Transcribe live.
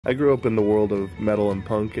I grew up in the world of metal and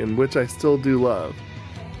punk, in which I still do love.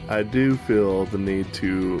 I do feel the need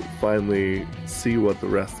to finally see what the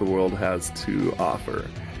rest of the world has to offer.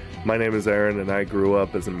 My name is Aaron, and I grew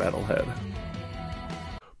up as a metalhead.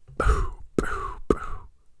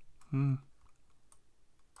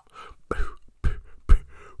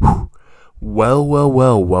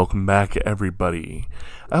 Well, welcome back everybody.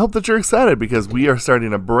 I hope that you're excited because we are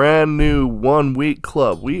starting a brand new 1 week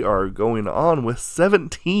club. We are going on with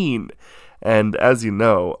 17. And as you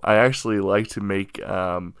know, I actually like to make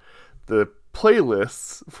the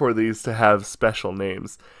playlists for these to have special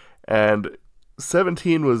names. And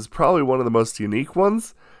 17 was probably one of the most unique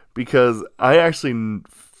ones because I actually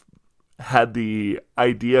had the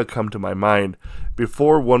idea come to my mind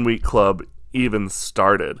before 1 week club even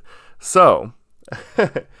started. So,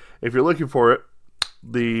 if you're looking for it,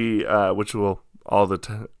 which will all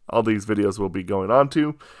these videos will be going on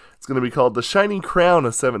to, it's going to be called The Shining Crown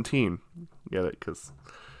of 17. Get it? Because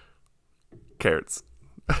carrots.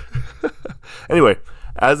 Anyway,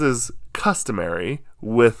 as is customary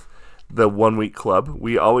with the 1 week club,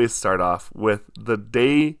 we always start off with the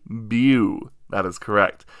debut. That is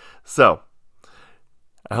correct. So,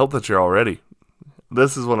 I hope that you're all ready.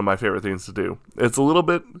 This is one of my favorite things to do. It's a little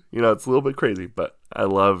bit, it's a little bit crazy, but I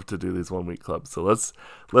love to do these 1 week clubs. So let's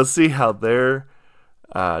see how their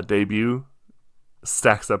debut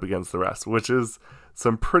stacks up against the rest, which is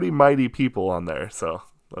some pretty mighty people on there. So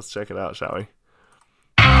let's check it out, shall we?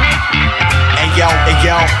 Hey yo,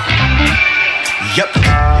 yep.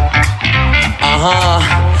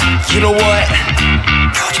 You know what?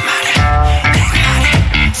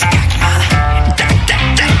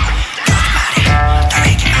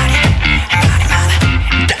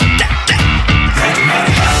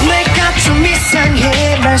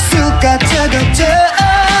 이상해 말수가 적어져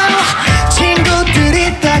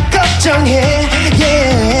친구들이 다 걱정해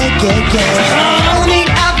네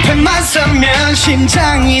앞에만 서면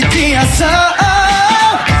심장이 뛰어서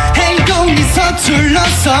행동이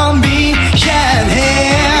서툴러서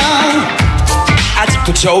미안해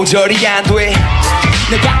아직도 조절이 안돼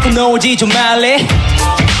내 갖고 놀지 좀 말래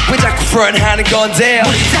왜 자꾸 프런트하는 건데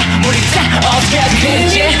우리 다 어떻게 하지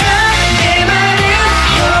되는지 내 말은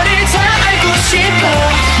너를 다 알고 싶어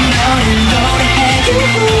너를 노래해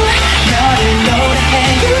너를 노래해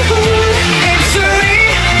입술이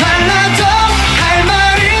말라도 할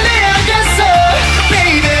말을 내야겠어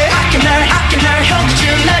baby 아껴 날 형준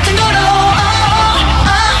날 정도로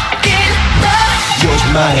아낀다 요즘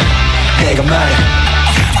말야 내가 말야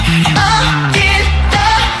아낀다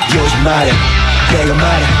요즘 말야 내가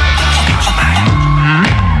말야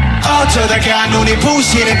어쩌다가 눈이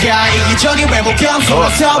부시는가 이기적인 외모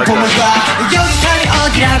겸손해서 봄을 봐 여기까지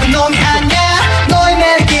어디라도 놈이 아냐 너의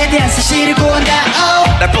매력에 대한 사실을 본다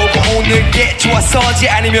날 보고 오는 게 좋았어지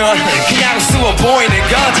아니면 그냥 우스워 보이는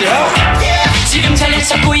거지 지금 자리를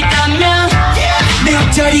잡고 있다면 내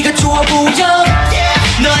옆자리가 좋아 보여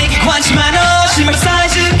너에게 관심 많아 신발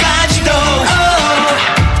사이즈까지도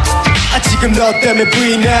지금 너 때문에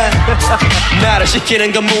부인해 나를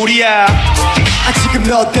시키는 건 무리야 지금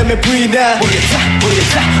너 때문에 부인해 모르겠다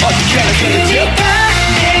어떻게 하면 되는지 그러니까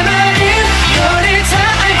내 말은 너를 다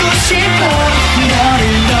알고 싶어 너를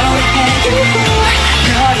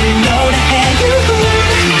노래해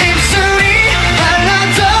입술이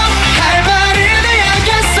말라도 할 말을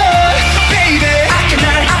내야겠어 baby 아껴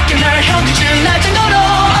날 형준 날 정도로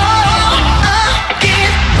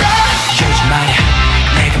아낀다 요즘 말야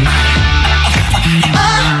내가 말야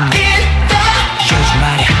아낀다 요즘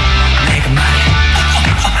말야 내가 말야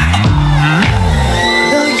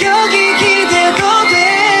너 여기 기대도 돼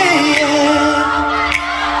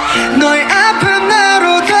너의 앞을 나로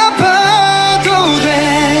덮어도 돼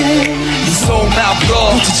속만 풀어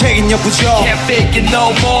구체적인 여부죠 Can't fake it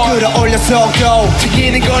no more 끌어올려서도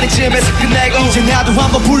튀기는 건 이쯤에서 끝내고 이제 나도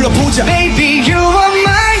한번 불러보자 Baby you are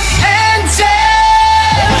my angel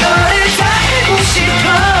너를 다 알고 싶어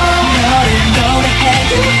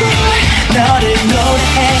너를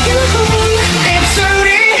노래해 입술이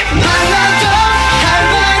말라도 할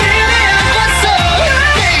말을 내야겠어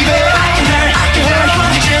Baby 아껴 날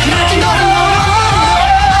형준 날 정도로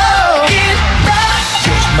아낀다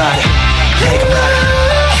요즘 말야 내가 말야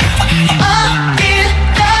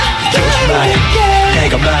아낀다 요즘 말야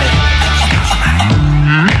내가 말야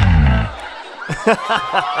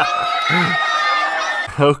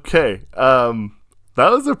Okay, that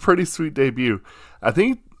was a pretty sweet debut. I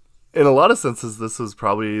think in a lot of senses this was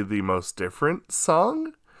probably the most different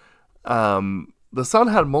song. The song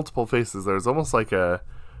had multiple faces. There was almost like a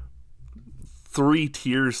 3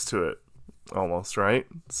 tiers to it, almost, right?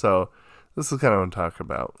 So this is kind of what I'm talking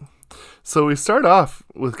about. So we start off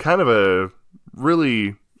with kind of a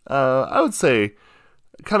really, I would say,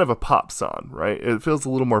 kind of a pop song, right? It feels a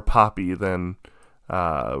little more poppy than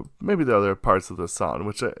maybe the other parts of the song,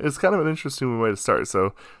 which is kind of an interesting way to start. So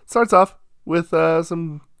it starts off with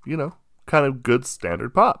some, kind of good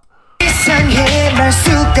standard pop.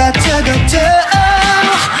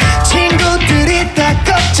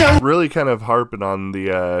 Really kind of harping on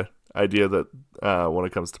the idea that when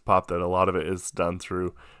it comes to pop, that a lot of it is done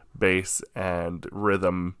through bass and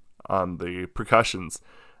rhythm on the percussions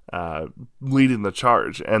leading the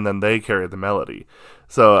charge, and then they carry the melody.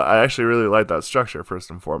 So I actually really like that structure first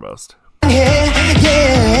and foremost.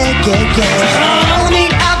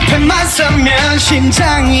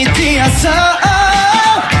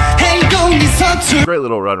 Great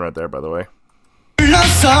little run right there, by the way.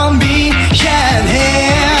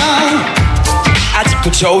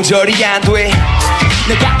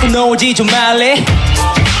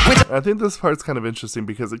 I think this part's kind of interesting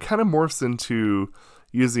because it kind of morphs into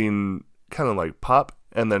using kind of like pop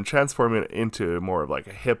and then transforming it into more of like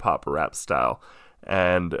a hip-hop rap style,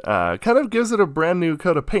 and kind of gives it a brand new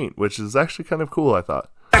coat of paint, which is actually kind of cool, I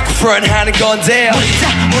thought.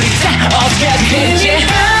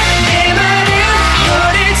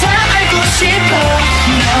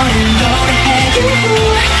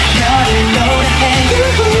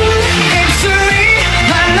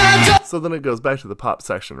 So then it goes back to the pop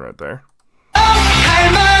section right there.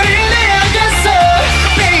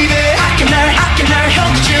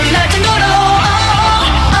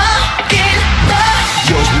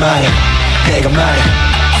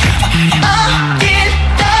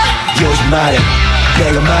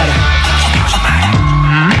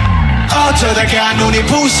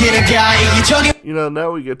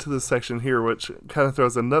 Now we get to this section here, which kind of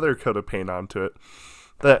throws another coat of paint onto it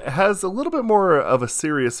that has a little bit more of a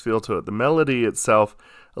serious feel to it. The melody itself,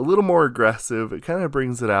 a little more aggressive. It kind of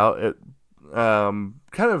brings it out. It kind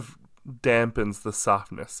of dampens the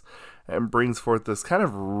softness and brings forth this kind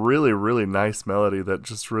of really, really nice melody that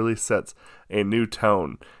just really sets a new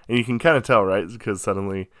tone. And you can kind of tell, right? Because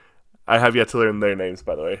suddenly, I have yet to learn their names,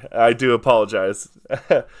 by the way. I do apologize.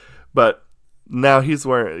 But now he's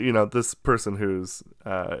wearing, this person who's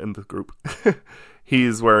in the group,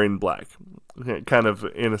 he's wearing black. Kind of,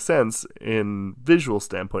 in a sense, in visual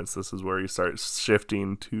standpoints, this is where you start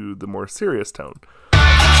shifting to the more serious tone.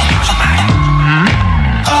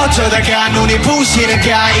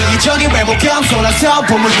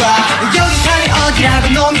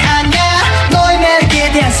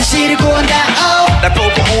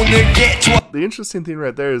 The interesting thing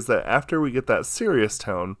right there is that after we get that serious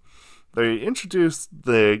tone, they reintroduce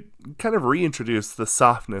the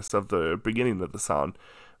softness of the beginning of the song,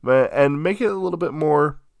 and make it a little bit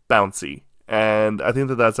more bouncy. And I think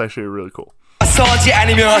that that's actually really cool.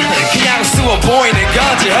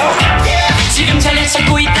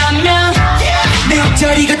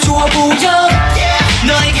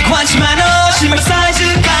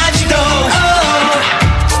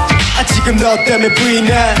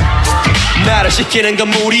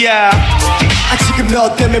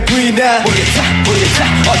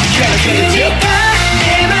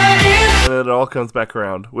 And it all comes back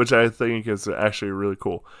around, which I think is actually really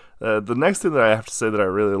cool. The next thing that I have to say that I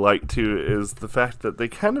really like too is the fact that they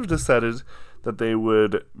kind of decided that they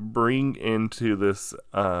would bring into this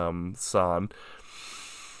song,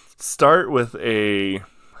 start with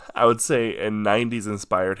I would say a 90s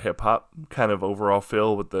inspired hip hop kind of overall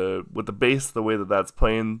feel with the bass, the way that that's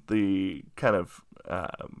playing, the kind of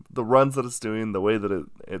the runs that it's doing, the way that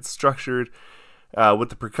it's structured, with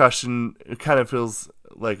the percussion. It kind of feels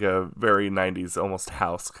like a very 90s almost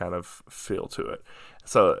house kind of feel to it.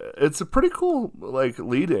 So it's a pretty cool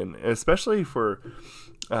lead in, especially for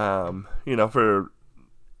for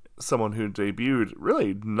someone who debuted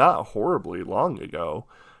really not horribly long ago,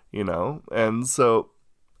 and so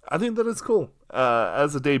I think that it's cool.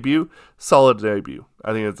 As a debut, solid debut.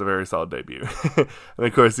 I think it's a very solid debut. And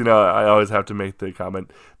of course, I always have to make the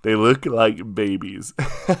comment, they look like babies.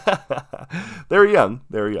 They're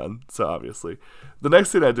young, so obviously. The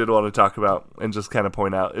next thing I did want to talk about and just kind of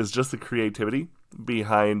point out is just the creativity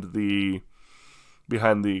behind the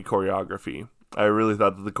choreography. I really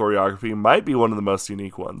thought that the choreography might be one of the most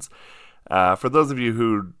unique ones. For those of you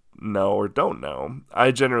who know or don't know,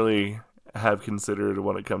 I generally have considered,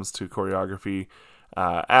 when it comes to choreography,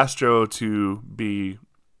 Astro to be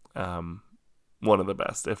one of the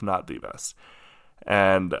best, if not the best.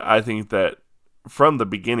 And I think that from the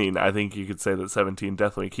beginning, I think you could say that 17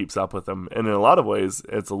 definitely keeps up with them. And in a lot of ways,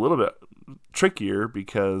 it's a little bit trickier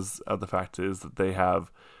because of the fact is that they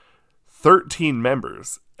have 13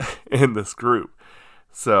 members in this group,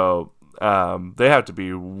 So they have to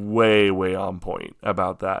be way, way on point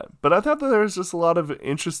about that. But I thought that there was just a lot of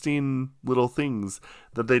interesting little things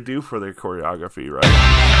that they do for their choreography, right?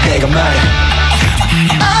 내가 말해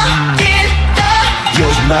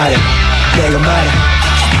요즘 말해 내가 말해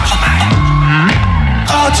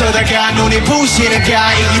어쩌다가 눈이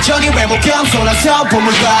부시는가 이기적인 외모 겸손한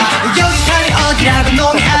봄을 봐 여기까지 어디라도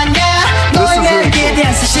놈이 아니야 너의 매력에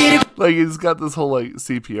대한 사실을 Like, he's got this whole, like,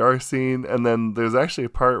 CPR scene, and then there's actually a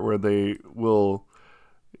part where they will,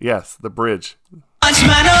 yes, the bridge.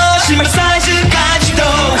 하지만 심한 사이즈까지도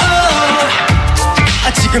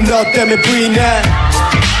지금 너 때문에 부인해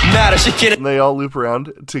나를 시키는 And they all loop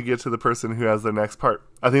around to get to the person who has their next part.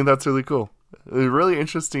 I think that's really cool. A really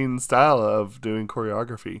interesting style of doing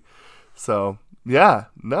choreography. So, yeah,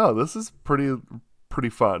 no, this is pretty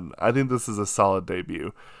fun. I think this is a solid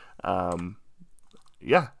debut.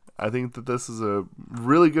 Yeah, I think that this is a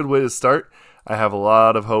really good way to start. I have a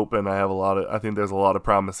lot of hope, and I think there's a lot of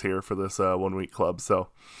promise here for this 1 week club. So,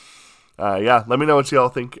 yeah, let me know what y'all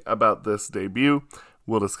think about this debut.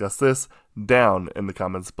 We'll discuss this down in the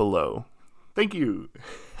comments below. Thank you.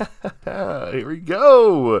 Here we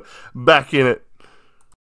go. Back in it.